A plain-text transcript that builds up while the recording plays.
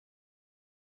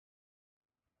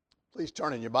Please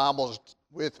turn in your Bibles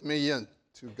with me into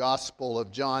Gospel of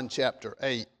John chapter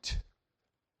 8.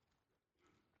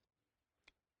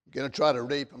 I'm going to try to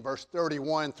read from verse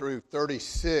 31 through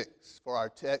 36 for our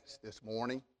text this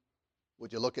morning.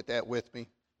 Would you look at that with me?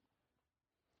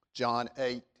 John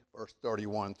 8, verse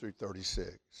 31 through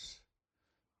 36.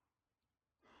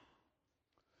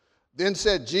 Then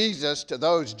said Jesus to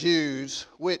those Jews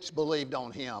which believed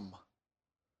on him,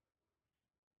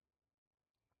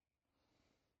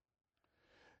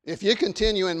 "If ye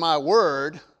continue in my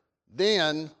word,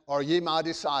 then are ye my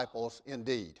disciples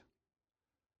indeed.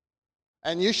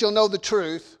 And ye shall know the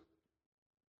truth,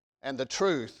 and the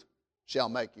truth shall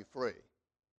make you free."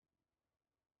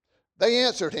 They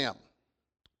answered him,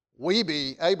 "We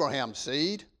be Abraham's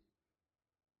seed,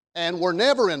 and were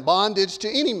never in bondage to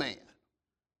any man.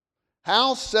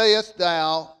 How sayest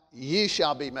thou, ye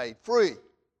shall be made free?"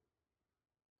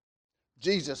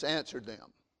 Jesus answered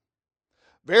them,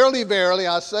 "Verily, verily,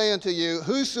 I say unto you,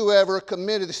 whosoever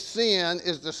committeth sin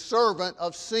is the servant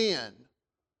of sin.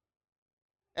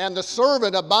 And the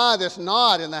servant abideth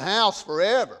not in the house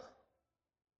forever,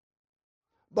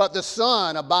 but the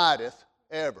Son abideth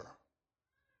ever.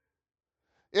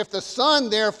 If the Son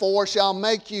therefore shall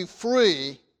make you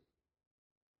free,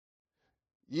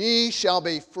 ye shall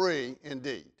be free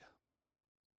indeed."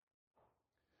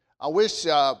 I wish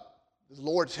the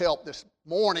Lord's help this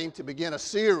morning to begin a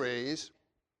series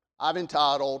I've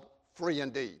entitled Free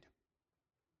Indeed.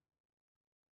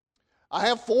 I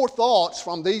have 4 thoughts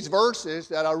from these verses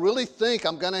that I really think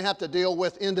I'm going to have to deal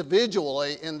with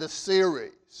individually in this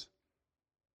series.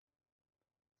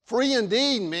 Free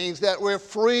indeed means that we're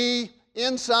free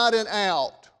inside and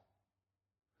out,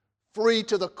 free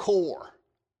to the core.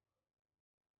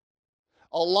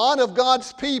 A lot of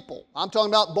God's people, I'm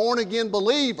talking about born-again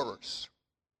believers,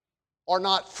 are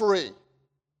not free.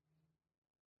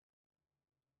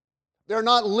 They're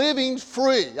not living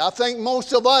free. I think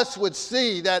most of us would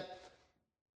see that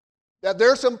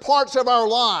there's some parts of our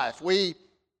life we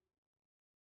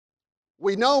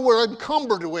know we're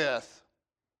encumbered with.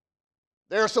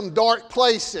 There are some dark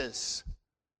places.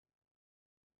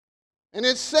 And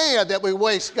it's sad that we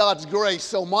waste God's grace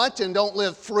so much and don't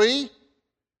live free.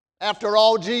 After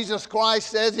all, Jesus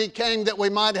Christ says He came that we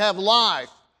might have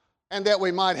life and that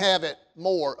we might have it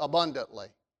more abundantly.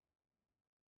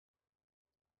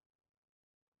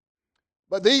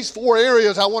 But these 4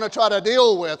 areas I want to try to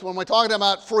deal with when we're talking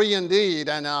about free indeed.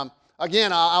 And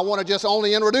again, I want to just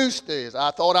only introduce these.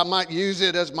 I thought I might use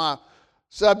it as my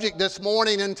subject this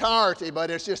morning in entirety, but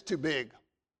it's just too big.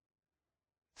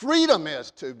 Freedom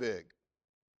is too big.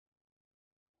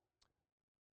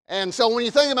 And so when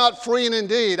you think about free and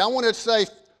indeed, I want to say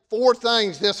 4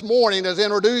 things this morning as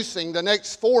introducing the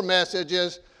next 4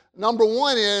 messages. Number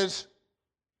 1 is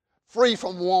free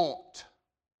from want.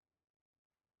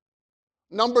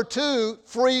 Number 2,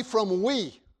 free from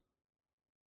we.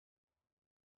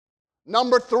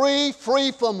 Number 3,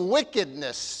 free from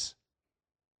wickedness.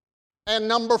 And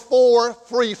number 4,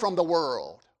 free from the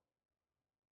world.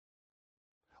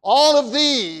 All of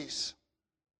these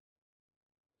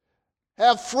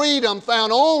have freedom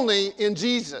found only in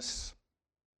Jesus.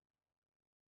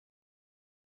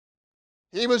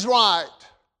 He was right.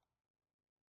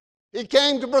 He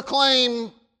came to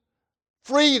proclaim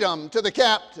freedom to the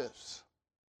captives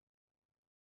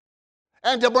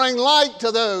and to bring light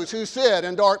to those who sit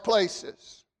in dark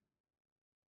places.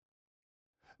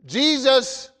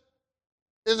 Jesus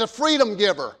is a freedom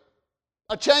giver,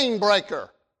 a chain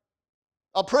breaker,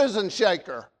 a prison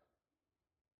shaker.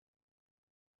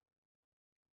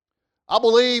 I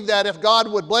believe that if God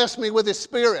would bless me with His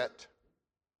Spirit,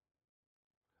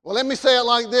 well, let me say it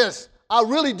like this: I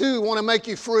really do want to make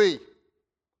you free.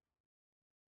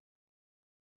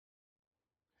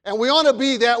 And we ought to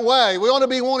be that way. We ought to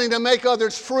be wanting to make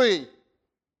others free.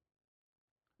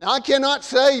 Now, I cannot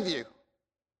save you.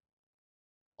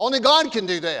 Only God can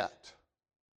do that.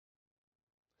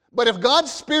 But if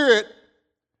God's Spirit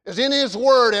is in His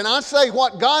Word and I say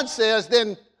what God says,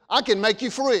 then I can make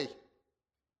you free.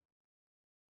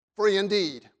 Free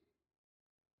indeed.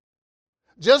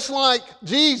 Just like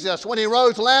Jesus, when He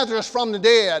rose Lazarus from the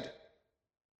dead,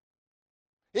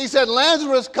 He said,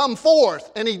 "Lazarus, come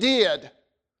forth," and he did.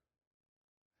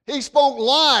 He spoke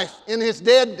life in his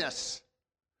deadness.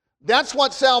 That's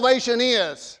what salvation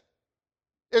is.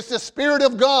 It's the Spirit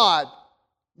of God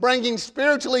bringing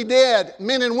spiritually dead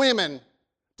men and women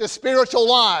to spiritual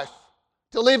life,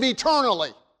 to live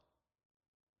eternally.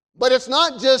 But it's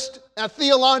not just a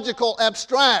theological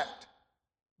abstract,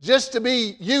 just to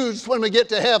be used when we get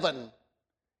to heaven.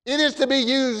 It is to be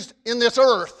used in this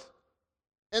earth,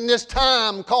 in this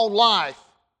time called life,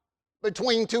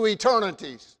 between two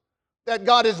eternities, that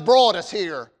God has brought us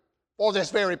here for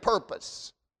this very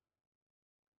purpose.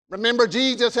 Remember,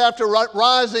 Jesus, after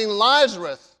rising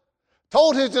Lazarus,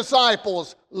 told his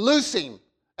disciples, loose him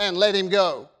and let him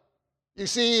go. You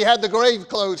see, he had the grave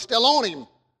clothes still on him.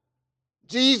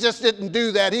 Jesus didn't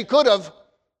do that. He could have,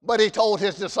 but he told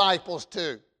his disciples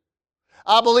to.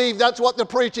 I believe that's what the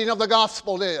preaching of the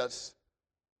gospel is.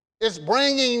 It's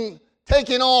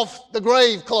taking off the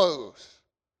grave clothes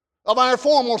of our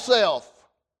former self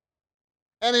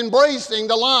and embracing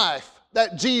the life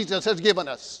that Jesus has given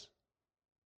us.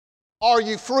 Are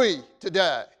you free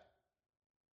today?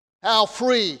 How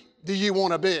free do you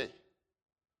want to be?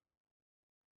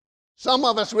 Some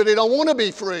of us really don't want to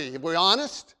be free, if we're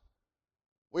honest.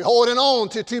 We're holding on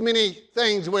to too many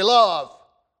things we love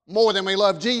more than we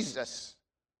love Jesus.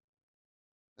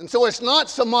 And so it's not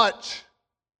so much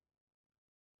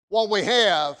what we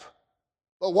have,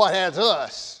 but what has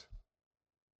us.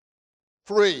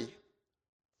 Free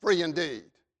indeed.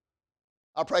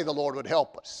 I pray the Lord would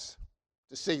help us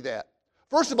to see that.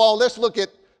 First of all, let's look at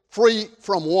free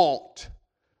from want.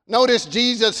 Notice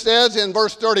Jesus says in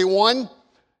verse 31,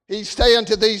 he's saying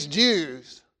to these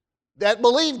Jews that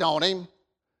believed on him,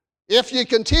 if you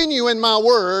continue in my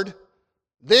word,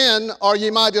 then are ye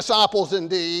my disciples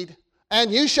indeed,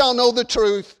 and you shall know the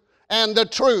truth, and the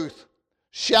truth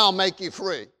shall make you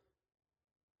free.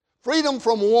 Freedom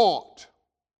from want.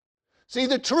 See,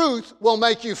 the truth will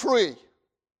make you free.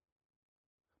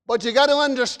 But you got to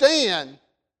understand,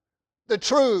 the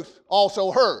truth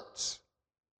also hurts.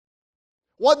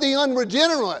 What the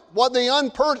unregenerate, what the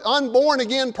unborn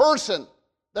again person,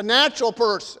 the natural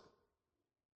person,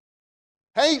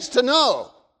 hates to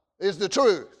know is the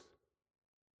truth.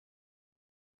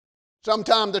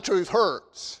 Sometimes the truth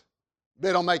hurts, but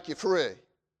it'll make you free.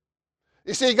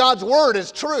 You see, God's word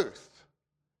is truth.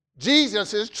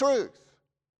 Jesus is truth.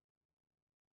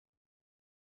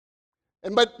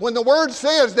 But when the word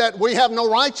says that we have no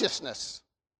righteousness,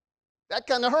 that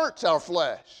kind of hurts our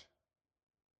flesh.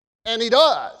 And he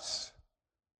does.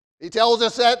 He tells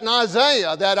us that in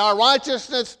Isaiah, that our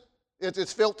righteousness is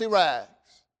as filthy rags.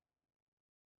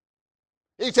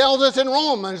 He tells us in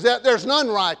Romans that there's none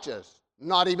righteous,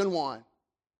 not even one.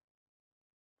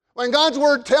 When God's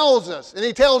word tells us, and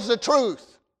he tells the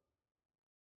truth,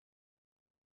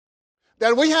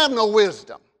 that we have no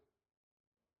wisdom.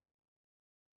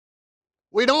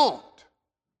 We don't.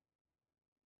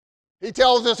 He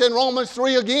tells us in Romans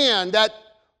 3 again that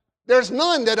there's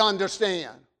none that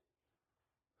understand.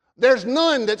 There's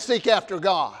none that seek after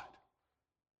God.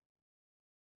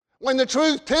 When the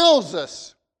truth tells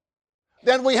us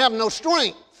that we have no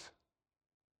strength,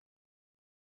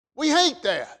 we hate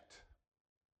that.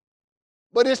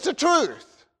 But it's the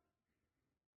truth.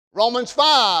 Romans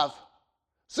 5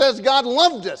 says God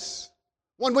loved us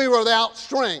when we were without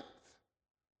strength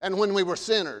and when we were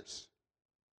sinners.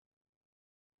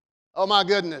 Oh my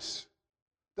goodness.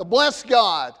 To bless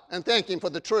God and thank him for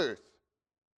the truth.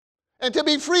 And to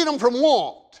be freedom from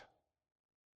want.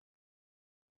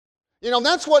 You know,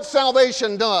 that's what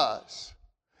salvation does.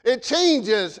 It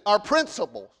changes our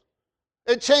principles.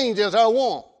 It changes our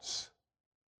wants.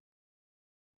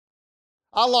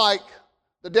 I like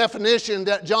the definition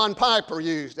that John Piper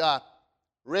used. I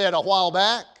read a while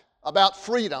back about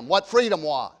freedom, what freedom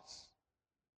was.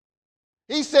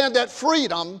 He said that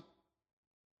freedom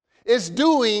is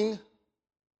doing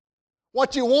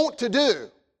what you want to do,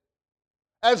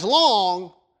 as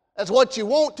long as what you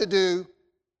want to do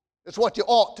is what you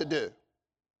ought to do.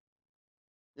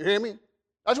 You hear me?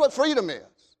 That's what freedom is.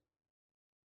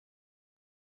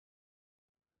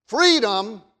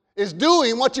 Freedom is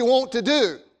doing what you want to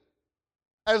do,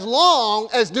 as long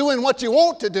as doing what you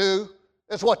want to do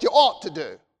is what you ought to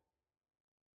do.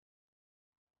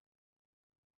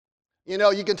 You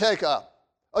know, you can take a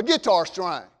guitar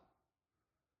string,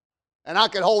 and I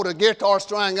can hold a guitar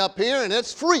string up here, and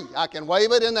it's free. I can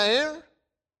wave it in the air.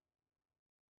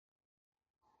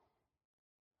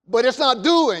 But it's not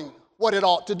doing what it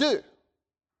ought to do.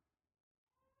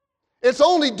 It's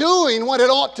only doing what it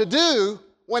ought to do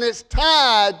when it's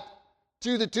tied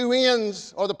to the two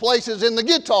ends or the places in the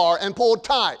guitar and pulled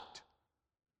tight.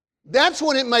 That's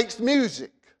when it makes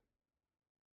music.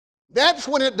 That's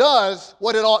when it does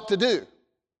what it ought to do.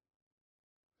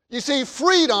 You see,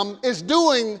 freedom is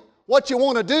doing what you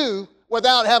want to do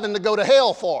without having to go to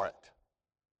hell for it.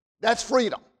 That's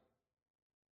freedom.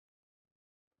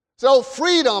 So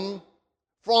freedom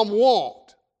from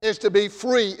want is to be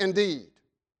free indeed.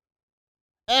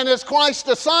 And as Christ's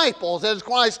disciples, as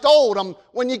Christ told them,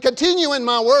 when you continue in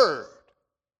my word,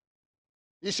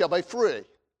 you shall be free.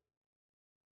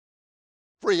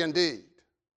 Free indeed.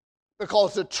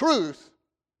 because the truth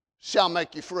shall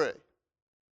make you free.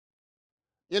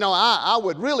 You know, I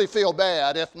would really feel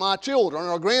bad if my children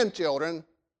or grandchildren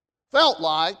felt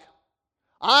like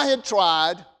I had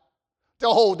tried to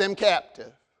hold them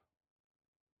captive,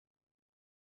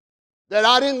 that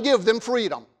I didn't give them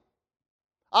freedom.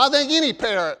 I think any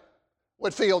parent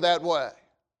would feel that way.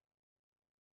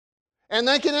 And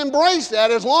they can embrace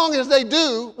that as long as they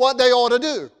do what they ought to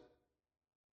do.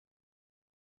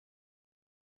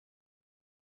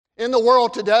 In the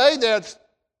world today, there's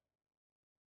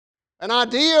an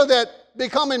idea that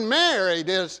becoming married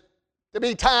is to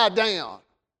be tied down.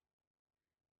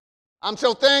 I'm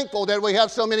so thankful that we have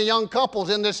so many young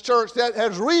couples in this church that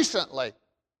has recently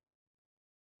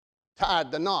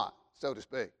tied the knot, so to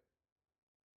speak.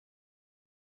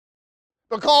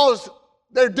 Because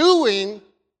they're doing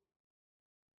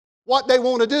what they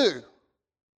want to do.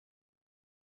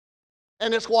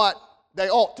 And it's what they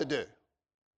ought to do.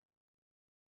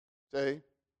 See?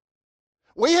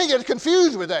 We get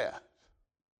confused with that.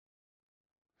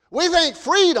 We think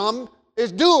freedom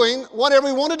is doing whatever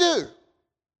we want to do.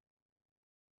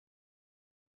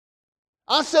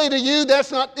 I say to you,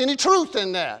 that's not any truth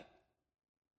in that.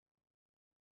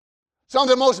 Some of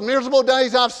the most miserable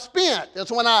days I've spent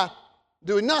is when I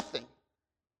do nothing.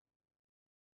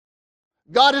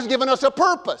 God has given us a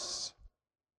purpose.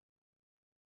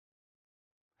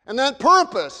 And that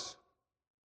purpose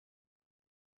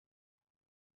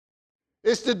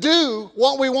is to do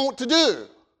what we want to do.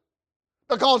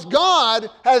 Because God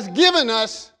has given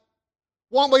us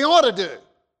what we ought to do.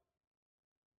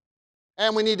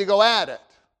 And we need to go at it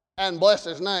and bless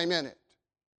His name in it.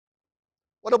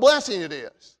 What a blessing it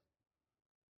is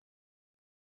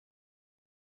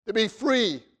to be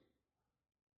free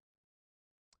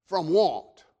from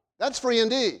want. That's free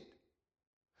indeed.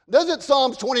 Doesn't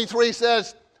Psalms 23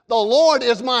 says, "The Lord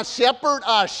is my shepherd,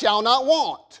 I shall not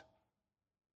want."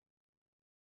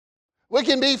 We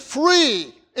can be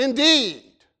free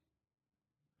indeed,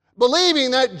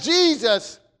 believing that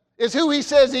Jesus is who He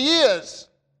says He is.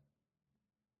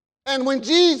 And when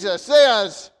Jesus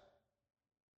says,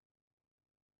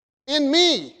 "In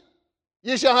me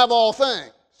you shall have all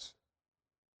things,"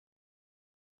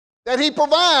 that He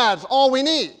provides all we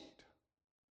need,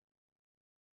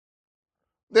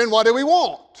 then what do we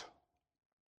want?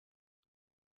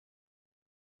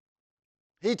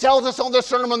 He tells us on the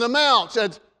Sermon on the Mount,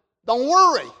 says, don't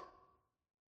worry.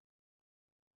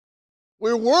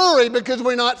 We're worried because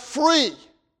we're not free.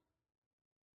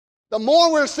 The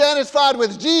more we're satisfied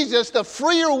with Jesus, the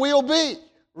freer we'll be,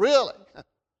 really.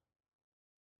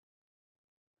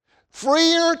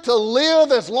 Freer to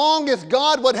live as long as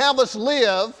God would have us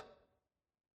live,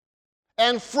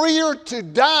 and freer to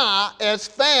die as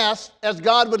fast as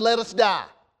God would let us die.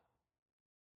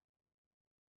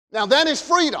 Now that is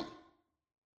freedom.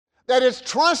 That is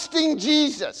trusting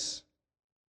Jesus.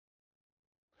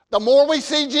 The more we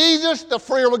see Jesus, the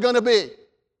freer we're going to be.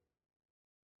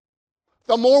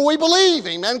 The more we believe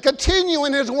Him and continue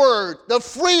in His Word, the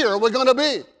freer we're going to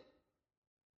be.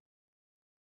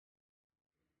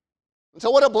 And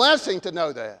so what a blessing to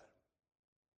know that.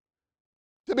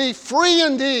 To be free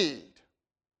indeed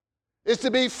is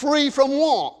to be free from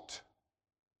want.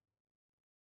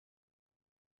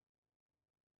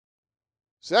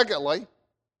 Secondly,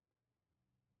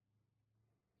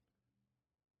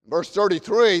 verse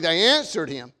 33, they answered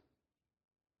Him,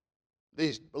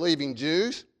 these believing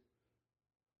Jews,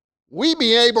 "We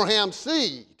be Abraham's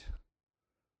seed,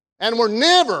 and were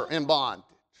never in bondage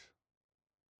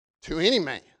to any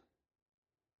man.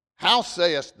 How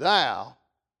sayest thou,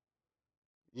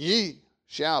 ye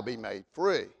shall be made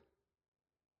free?"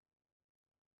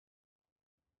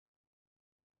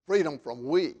 Freedom from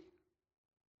we.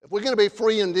 If we're going to be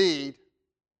free indeed,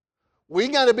 we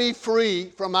got to be free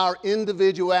from our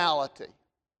individuality.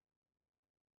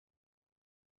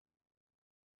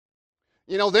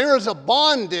 You know, there is a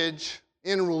bondage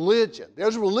in religion.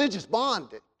 There's religious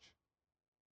bondage.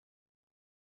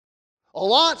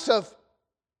 Lots of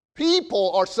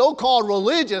people are so-called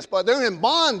religious, but they're in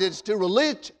bondage to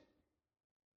religion.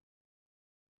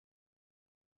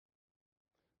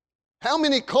 How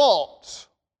many cults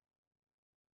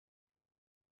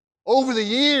over the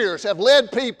years have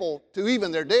led people to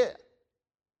even their death?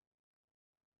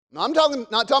 Now, I'm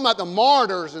not talking about the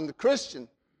martyrs and the Christian.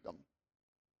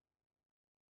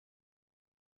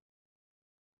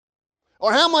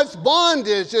 Or how much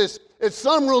bondage is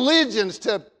some religions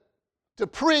to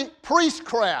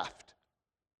priestcraft.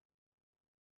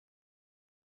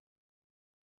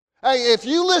 Hey, if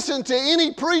you listen to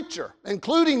any preacher,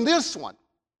 including this one,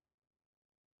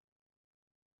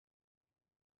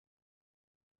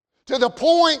 to the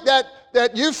point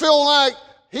that you feel like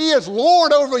He is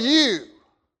Lord over you.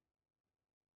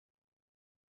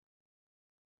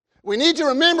 We need to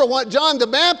remember what John the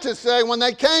Baptist said when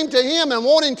they came to him and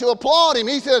wanting to applaud him.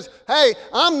 He says, hey,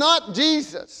 I'm not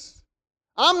Jesus.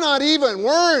 I'm not even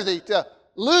worthy to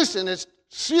loosen his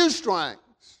shoestrings.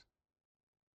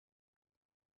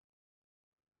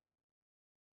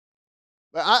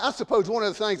 But I suppose one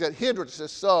of the things that hinders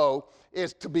us so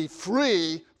is to be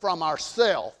free from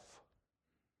ourself.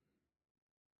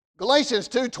 Galatians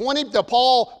 2:20, the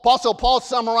Apostle Paul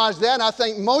summarized that, I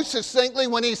think, most succinctly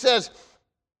when he says,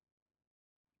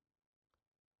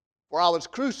 for I was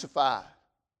crucified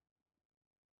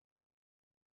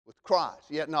with Christ,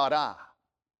 yet not I.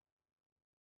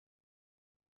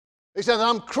 He says,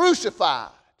 I'm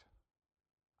crucified.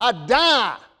 I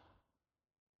die.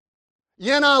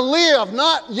 Yet I live,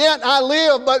 not yet I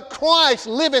live, but Christ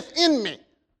liveth in me.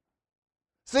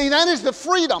 See, that is the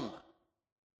freedom.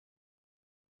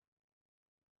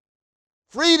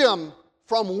 Freedom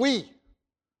from we.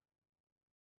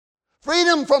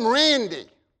 Freedom from Randy.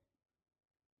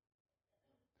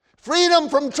 Freedom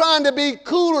from trying to be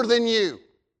cooler than you.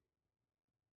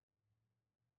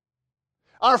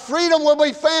 Our freedom will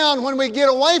be found when we get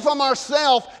away from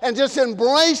ourselves and just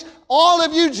embrace all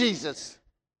of you, Jesus.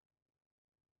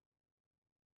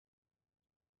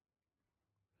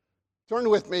 Turn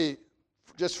with me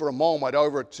just for a moment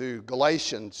over to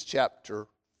Galatians chapter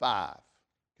 5,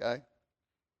 okay?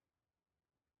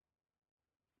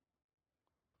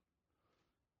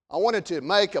 I wanted to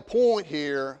make a point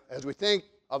here as we think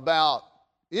about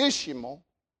Ishmael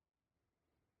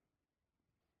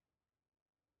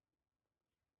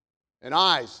and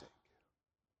Isaac.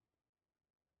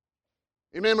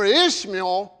 Remember,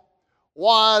 Ishmael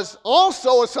was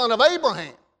also a son of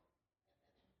Abraham,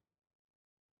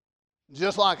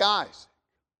 just like Isaac.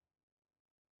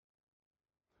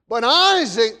 But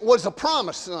Isaac was a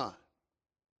promised son,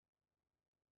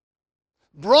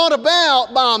 brought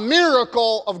about by a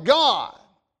miracle of God.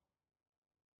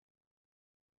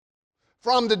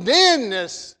 From the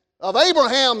deadness of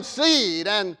Abraham's seed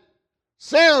and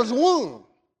Sarah's womb,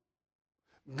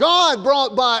 God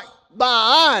brought back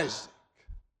by Isaac.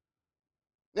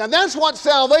 Now that's what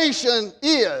salvation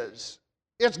is.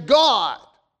 It's God.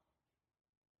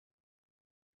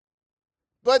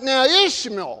 But now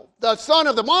Ishmael, the son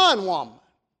of the bondwoman,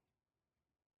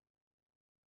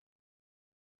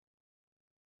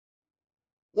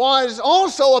 was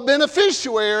also a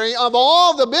beneficiary of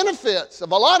all the benefits,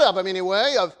 of a lot of them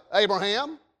anyway, of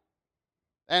Abraham.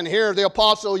 And here the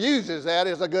apostle uses that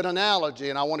as a good analogy,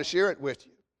 and I want to share it with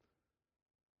you.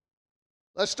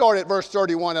 Let's start at verse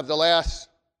 31 of the last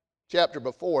chapter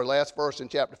before, last verse in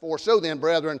chapter 4. So then,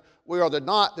 brethren, we are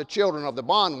not the children of the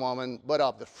bondwoman, but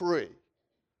of the free.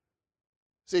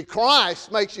 See,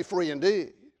 Christ makes you free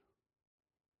indeed.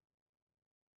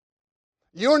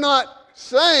 You're not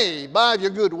saved by your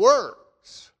good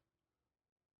works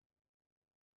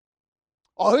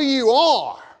or who you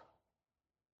are.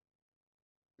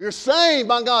 You're saved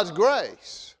by God's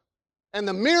grace and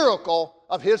the miracle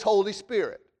of His Holy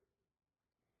Spirit.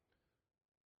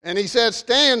 And he says,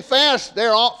 stand fast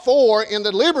therefore in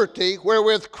the liberty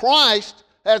wherewith Christ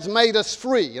has made us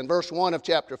free, in verse 1 of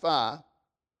chapter 5.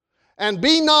 And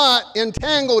be not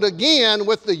entangled again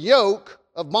with the yoke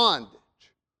of bondage.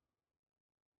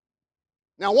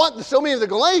 Now, what so many of the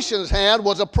Galatians had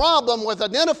was a problem with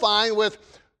identifying with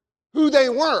who they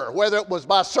were, whether it was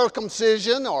by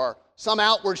circumcision or some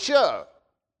outward show.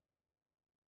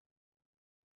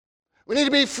 We need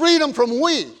to be freedom from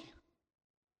we.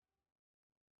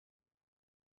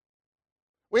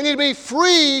 We need to be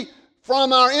free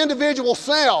from our individual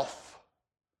self,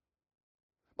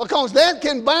 because that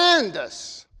can bind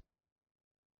us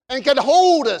and can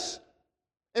hold us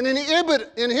and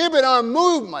inhibit our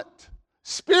movement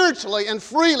spiritually and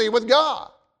freely with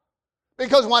God.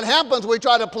 Because what happens, we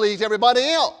try to please everybody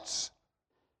else.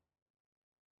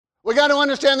 We got to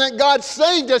understand that God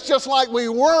saved us just like we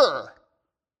were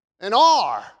and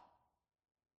are.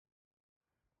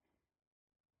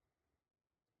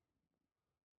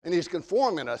 And He's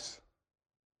conforming us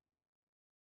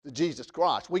to Jesus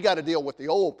Christ. We got to deal with the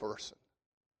old person.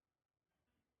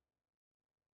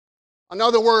 In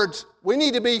other words, we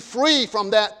need to be free from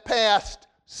that past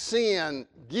sin,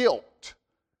 guilt.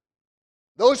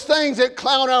 Those things that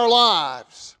cloud our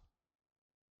lives.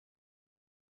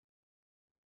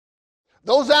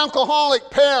 Those alcoholic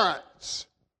parents.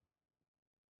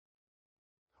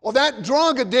 Or that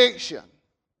drug addiction.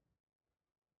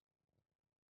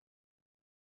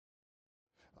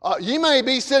 You may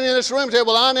be sitting in this room and say,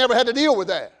 well, I never had to deal with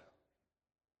that.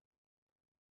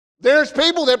 There's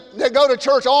people that go to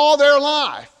church all their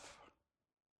life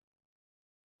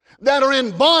that are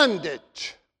in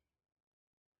bondage.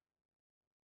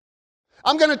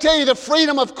 I'm going to tell you the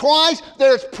freedom of Christ.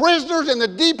 There's prisoners in the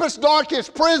deepest,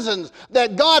 darkest prisons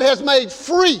that God has made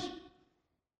free.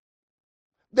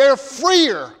 They're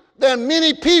freer than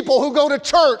many people who go to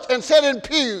church and sit in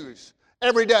pews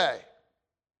every day.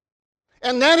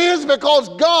 And that is because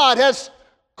God has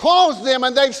caused them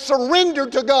and they've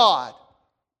surrendered to God.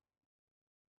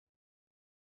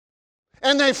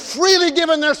 And they've freely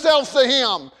given themselves to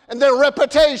Him and their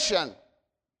reputation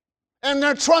and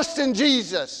their trust in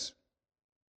Jesus.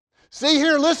 See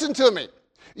here, listen to me.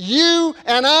 You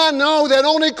and I know that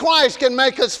only Christ can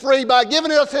make us free by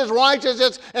giving us His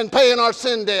righteousness and paying our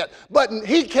sin debt. But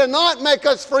He cannot make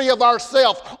us free of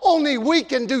ourselves. Only we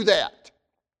can do that.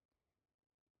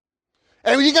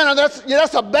 And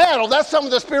that's a battle. That's some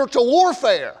of the spiritual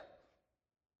warfare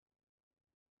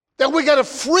that we got to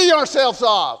free ourselves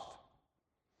of.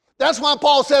 That's why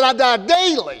Paul said, I die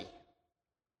daily.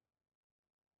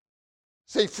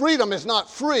 See, freedom is not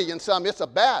free in some, it's a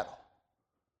battle.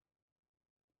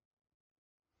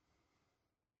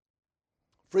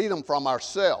 Freedom from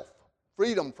ourself.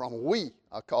 Freedom from we,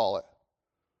 I call it.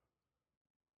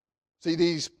 See,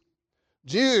 these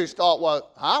Jews thought,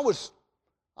 well, I was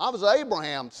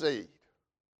Abraham's seed.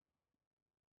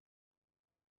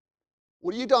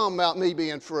 What are you talking about me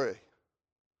being free?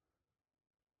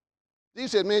 He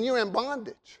said, man, you're in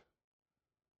bondage.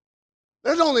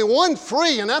 There's only one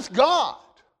free, and that's God.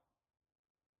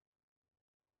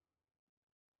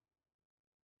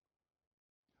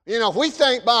 You know, if we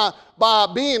think by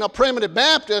being a primitive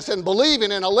Baptist and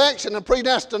believing in election and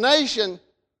predestination,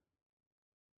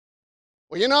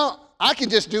 well, you know, I can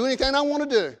just do anything I want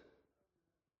to do.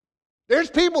 There's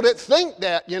people that think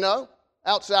that, you know,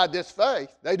 outside this faith.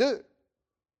 They do.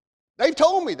 They've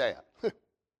told me that.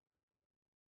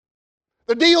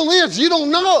 The deal is, you don't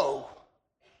know.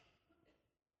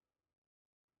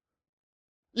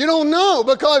 You don't know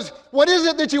because what is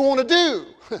it that you want to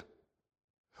do?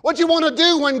 What you want to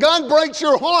do when God breaks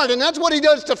your heart, and that's what He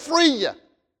does to free you.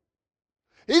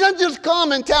 He doesn't just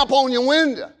come and tap on your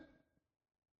window.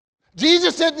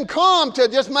 Jesus didn't come to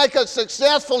just make us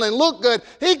successful and look good.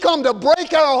 He come to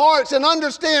break our hearts and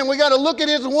understand we got to look at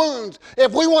His wounds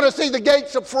if we want to see the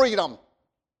gates of freedom.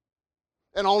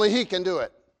 And only He can do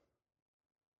it.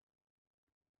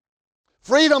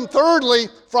 Freedom, thirdly,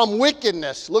 from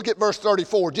wickedness. Look at verse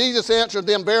 34. Jesus answered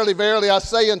them, verily, verily, I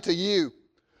say unto you,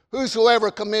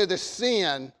 whosoever committeth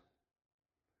sin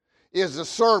is the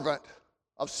servant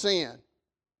of sin.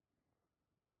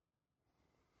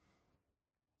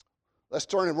 Let's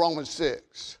turn to Romans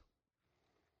 6.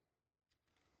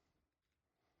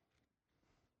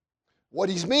 What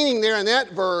he's meaning there in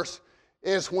that verse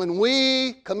is when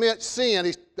we commit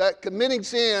sin, that committing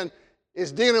sin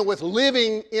is dealing with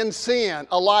living in sin,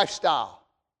 a lifestyle.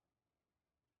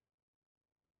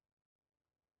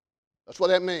 That's what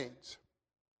that means.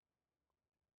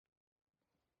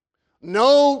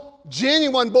 No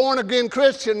genuine born-again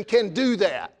Christian can do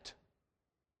that.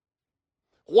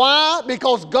 Why?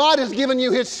 Because God has given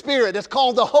you His Spirit. It's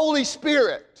called the Holy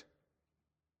Spirit.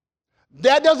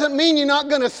 That doesn't mean you're not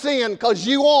going to sin, because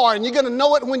you are, and you're going to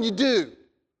know it when you do.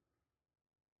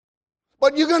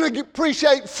 But you're going to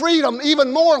appreciate freedom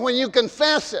even more when you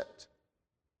confess it.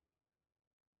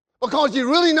 Because you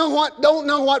really don't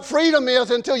know what freedom is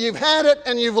until you've had it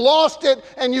and you've lost it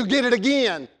and you get it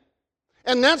again.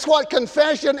 And that's what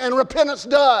confession and repentance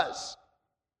does.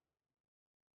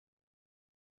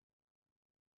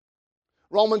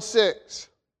 Romans 6,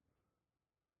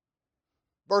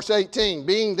 verse 18.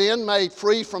 Being then made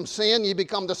free from sin, ye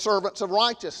become the servants of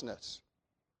righteousness.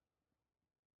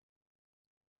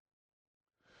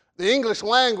 The English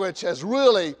language has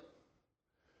really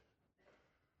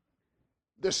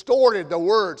distorted the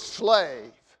word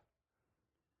slave.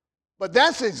 But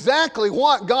that's exactly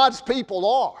what God's people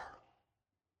are.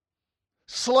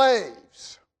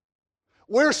 Slaves.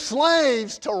 We're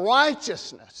slaves to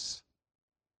righteousness.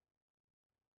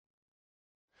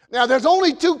 Now, there's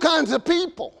only two kinds of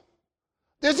people.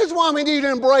 This is why we need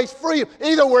to embrace freedom.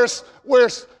 Either we're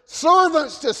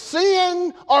servants to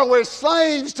sin or we're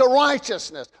slaves to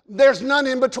righteousness. There's none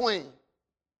in between.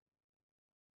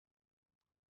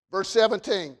 Verse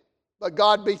 17,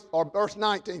 verse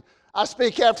 19. I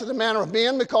speak after the manner of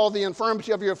men, because the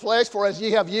infirmity of your flesh, for as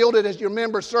ye have yielded as your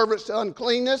members servants to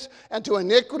uncleanness and to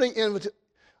iniquity,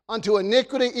 unto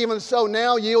iniquity, even so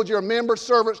now yield your members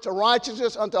servants to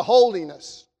righteousness, unto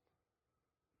holiness.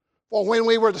 For when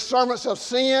we were the servants of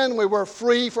sin, we were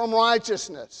free from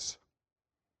righteousness.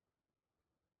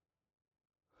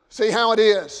 See how it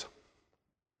is.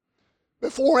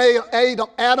 Before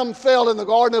Adam fell in the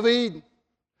Garden of Eden,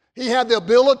 he had the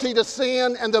ability to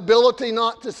sin and the ability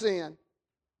not to sin.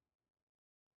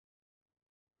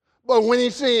 But when he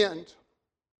sinned,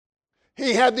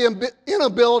 he had the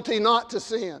inability not to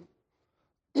sin.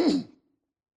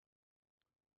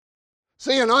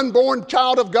 See, an unborn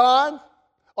child of God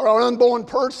or an unborn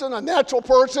person, a natural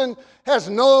person, has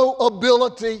no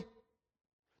ability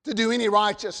to do any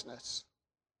righteousness.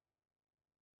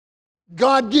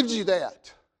 God gives you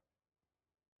that.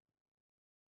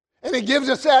 And He gives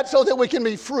us that so that we can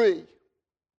be free.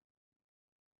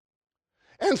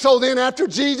 And so then after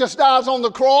Jesus dies on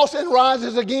the cross and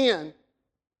rises again,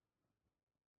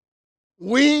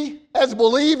 we as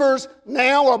believers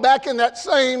now are back in that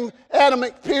same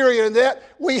Adamic period, and that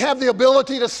we have the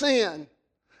ability to sin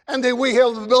and that we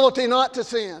have the ability not to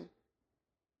sin.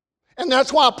 And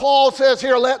that's why Paul says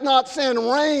here, let not sin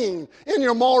reign in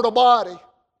your mortal body.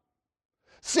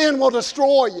 Sin will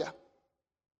destroy you.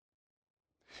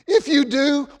 If you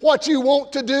do what you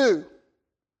want to do,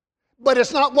 but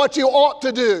it's not what you ought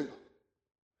to do,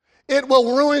 it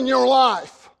will ruin your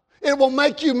life. It will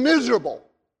make you miserable.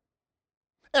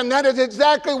 And that is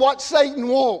exactly what Satan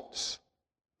wants.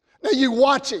 Now you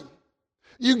watch him.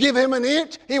 You give him an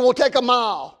inch, he will take a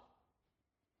mile.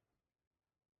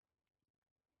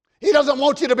 He doesn't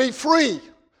want you to be free,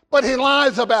 but he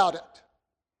lies about it.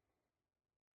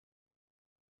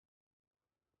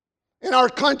 And our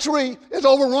country is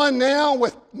overrun now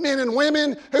with men and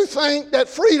women who think that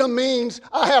freedom means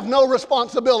I have no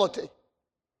responsibility.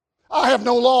 I have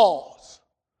no laws.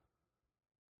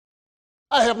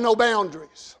 I have no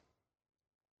boundaries.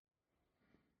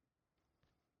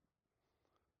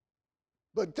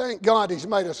 But thank God He's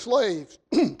made us slaves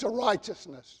to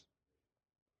righteousness.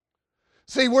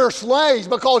 See, we're slaves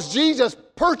because Jesus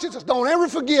purchased us. Don't ever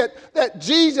forget that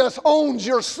Jesus owns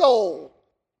your soul.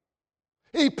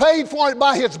 He paid for it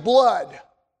by His blood.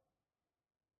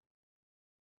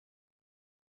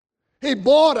 He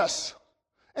bought us,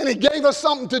 and He gave us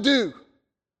something to do.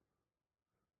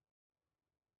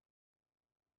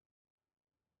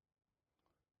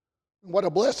 What a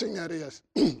blessing that is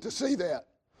to see that.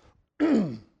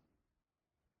 You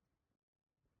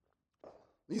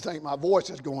think my voice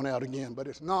is going out again, but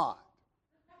it's not.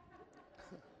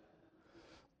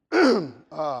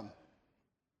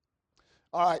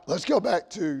 All right, let's go back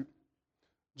to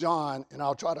John, and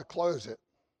I'll try to close it.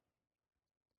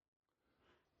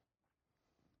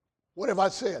 What have I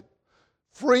said?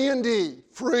 Free indeed,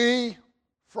 free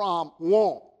from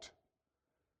want,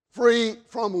 free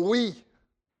from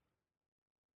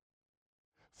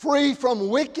free from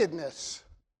wickedness.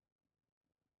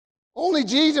 Only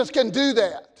Jesus can do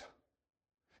that.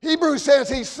 Hebrews says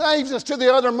He saves us to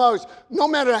the uttermost. No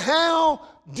matter how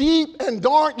deep and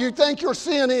dark you think your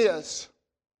sin is,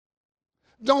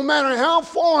 no matter how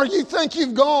far you think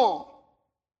you've gone,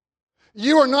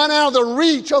 you are not out of the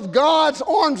reach of God's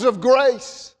arms of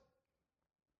grace.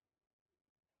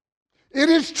 It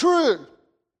is true.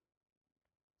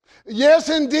 Yes,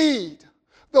 indeed.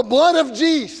 The blood of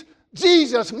Jesus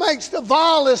makes the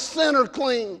vilest sinner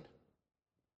clean.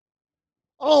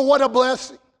 Oh, what a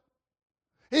blessing.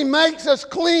 He makes us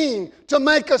clean to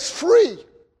make us free.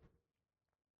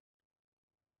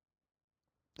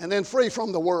 And then free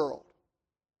from the world.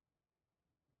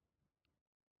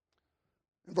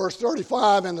 In verse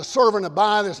 35, and the servant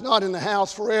abideth not in the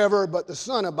house forever, but the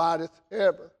Son abideth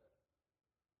ever.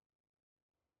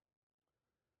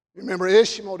 You remember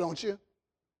Ishmael, don't you?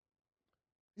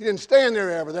 He didn't stand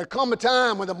there ever. There come a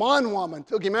time when the bondwoman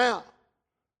took him out.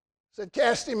 Said,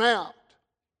 cast him out.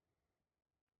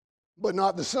 But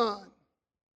not the Son.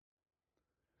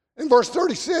 In verse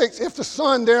 36, if the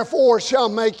Son therefore shall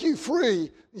make you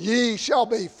free, ye shall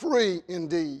be free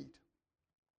indeed.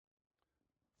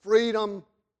 Freedom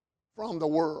from the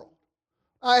world.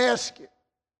 I ask you,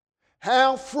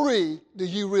 how free do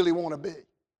you really want to be?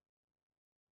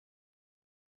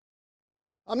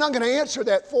 I'm not going to answer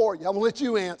that for you. I'm going to let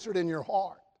you answer it in your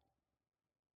heart.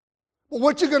 But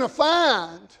what you're going to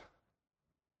find,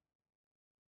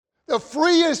 the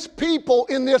freest people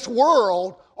in this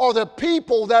world are the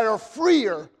people that are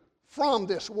freer from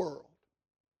this world.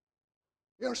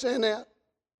 You understand that?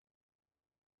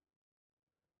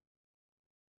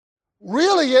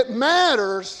 Really, it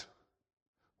matters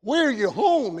where your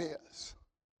home is.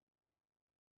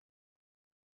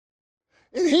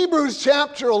 In Hebrews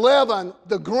chapter 11,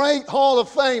 the great hall of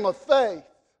fame of faith,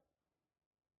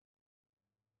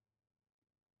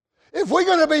 if we're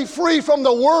going to be free from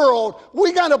the world,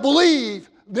 we got to believe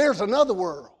there's another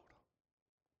world.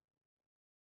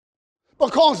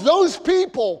 Because those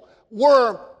people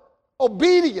were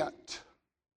obedient.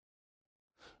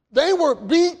 They were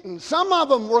beaten. Some of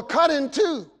them were cut in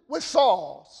two with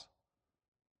saws.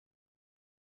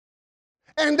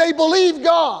 And they believed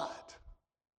God.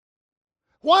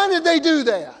 Why did they do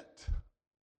that?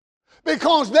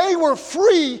 Because they were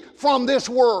free from this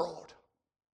world.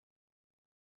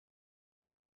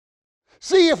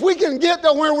 See, if we can get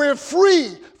to where we're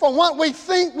free from what we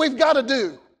think we've got to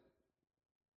do,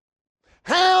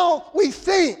 how we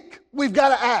think we've got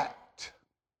to act,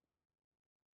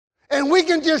 and we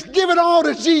can just give it all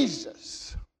to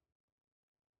Jesus,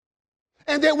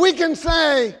 and that we can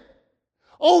say,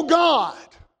 oh God,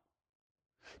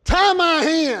 tie my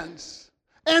hands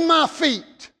and my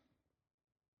feet.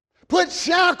 Put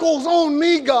shackles on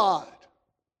me, God.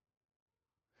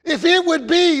 If it would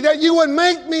be that you would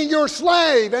make me your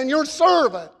slave and your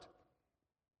servant,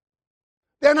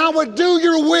 then I would do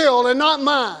your will and not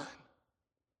mine.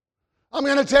 I'm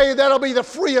going to tell you that'll be the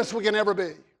freest we can ever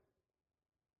be.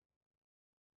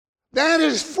 That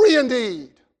is free indeed.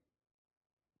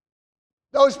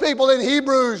 Those people in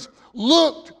Hebrews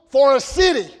looked for a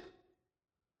city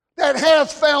that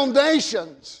has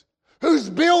foundations, whose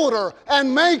builder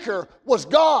and maker was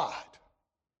God.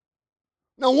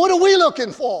 Now, what are we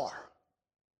looking for?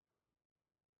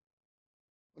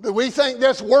 Do we think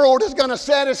this world is going to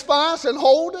satisfy us and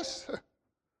hold us?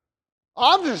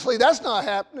 Obviously, that's not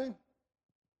happening.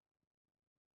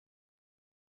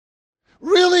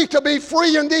 Really, to be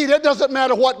free indeed, it doesn't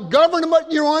matter what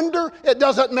government you're under. It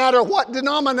doesn't matter what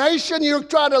denomination you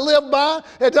try to live by.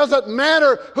 It doesn't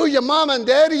matter who your mom and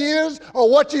daddy is or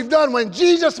what you've done. When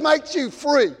Jesus makes you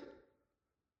free,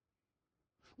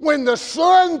 when the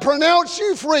Son pronounced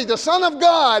you free, the Son of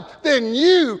God, then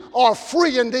you are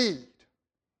free indeed.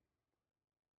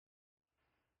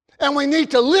 And we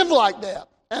need to live like that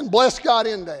and bless God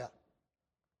in that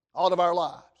all of our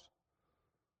lives.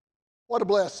 What a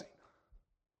blessing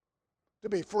to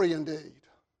be free indeed.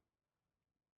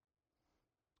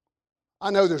 I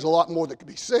know there's a lot more that could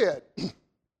be said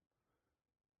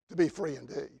to be free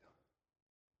indeed.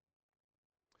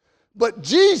 But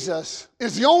Jesus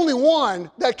is the only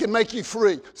one that can make you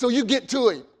free. So you get to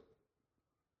Him.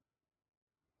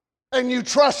 And you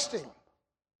trust Him.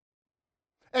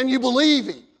 And you believe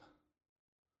Him.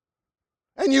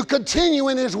 And you continue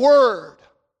in His Word.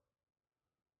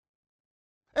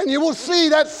 And you will see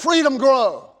that freedom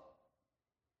grow.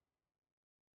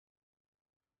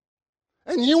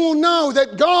 And you will know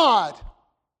that God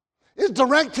is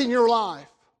directing your life.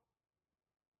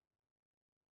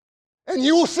 And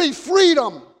you will see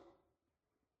freedom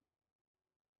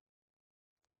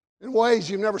in ways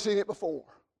you've never seen it before.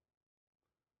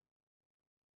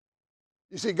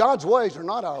 You see, God's ways are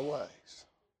not our ways.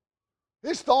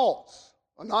 His thoughts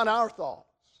are not our thoughts.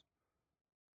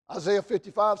 Isaiah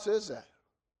 55 says that.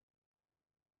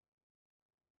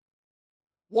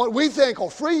 What we think are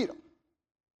freedom,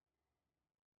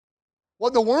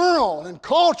 what the world and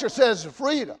culture says is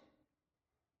freedom,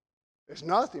 is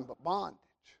nothing but bondage.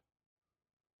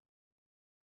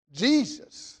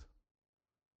 Jesus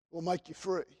will make you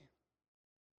free.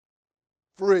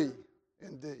 Free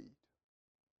indeed.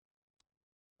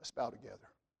 Let's bow together.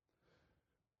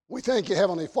 We thank you,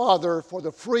 Heavenly Father, for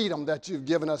the freedom that you've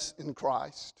given us in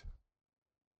Christ.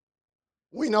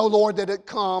 We know, Lord, that it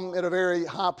come at a very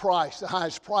high price, the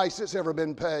highest price that's ever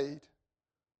been paid.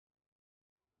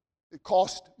 It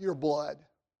cost your blood.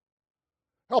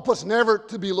 Help us never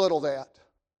to belittle that.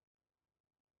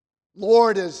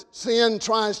 Lord, as sin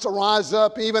tries to rise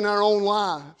up even in our own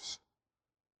lives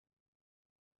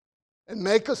and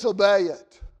make us obey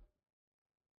it,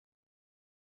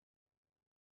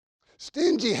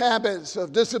 stingy habits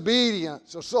of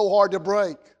disobedience are so hard to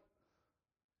break.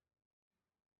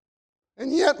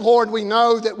 And yet, Lord, we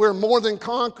know that we're more than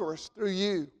conquerors through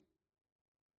you.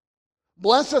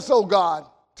 Bless us, O God,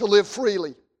 to live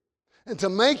freely and to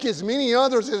make as many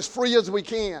others as free as we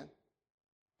can,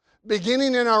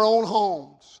 beginning in our own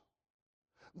homes.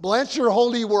 Bless your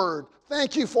holy word.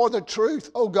 Thank you for the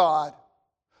truth, O God.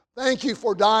 Thank you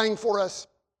for dying for us.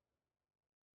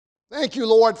 Thank you,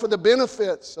 Lord, for the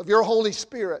benefits of your Holy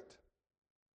Spirit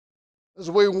as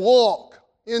we walk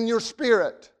in your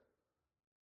Spirit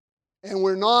and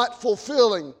we're not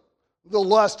fulfilling the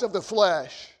lust of the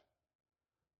flesh.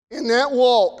 In that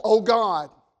walk, oh God,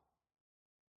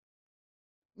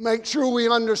 make sure we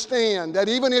understand that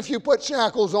even if you put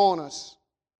shackles on us,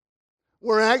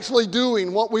 we're actually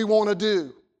doing what we want to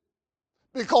do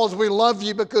because we love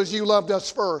you, because you loved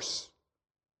us first.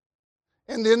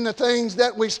 And then the things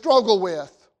that we struggle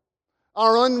with,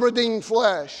 our unredeemed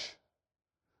flesh,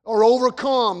 are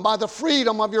overcome by the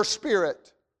freedom of your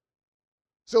Spirit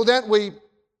so that we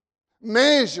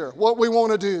measure what we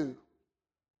want to do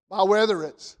by whether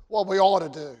it's what we ought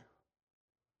to do.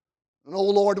 And oh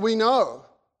Lord, we know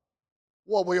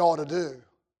what we ought to do.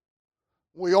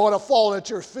 We ought to fall at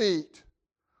your feet,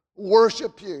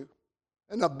 worship you,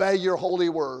 and obey your holy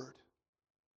word.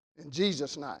 In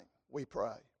Jesus' name we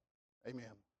pray. Amen.